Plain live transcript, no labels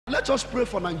Let us pray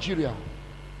for Nigeria.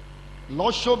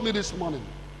 Lord showed me this morning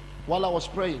while I was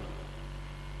praying.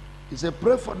 He said,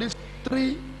 pray for these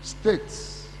 3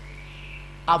 states.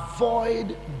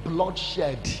 Avoid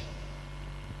bloodshed.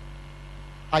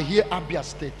 I hear Abia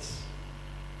State.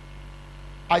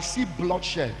 I see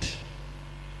bloodshed.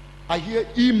 I hear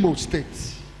Imo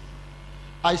State.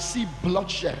 I see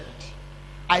bloodshed.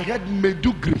 I heard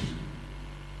Medugri.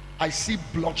 I see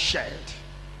bloodshed.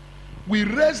 We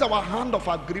raise our hand of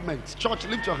agreement. Church,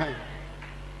 lift your hand.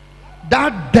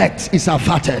 That death is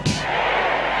averted.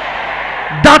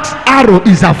 That arrow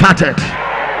is averted.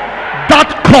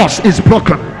 That curse is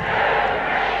broken.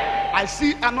 I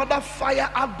see another fire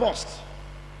outburst.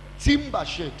 Timber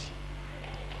shed.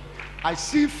 I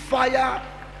see fire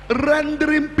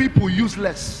rendering people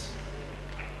useless.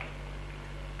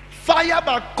 Fire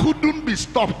that couldn't be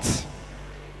stopped.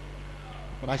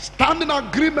 But I stand in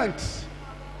agreement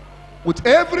with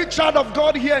every child of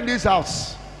God here in this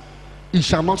house. It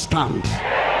shall not stand.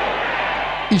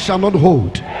 It shall not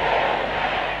hold.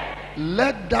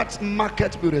 Let that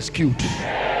market be rescued.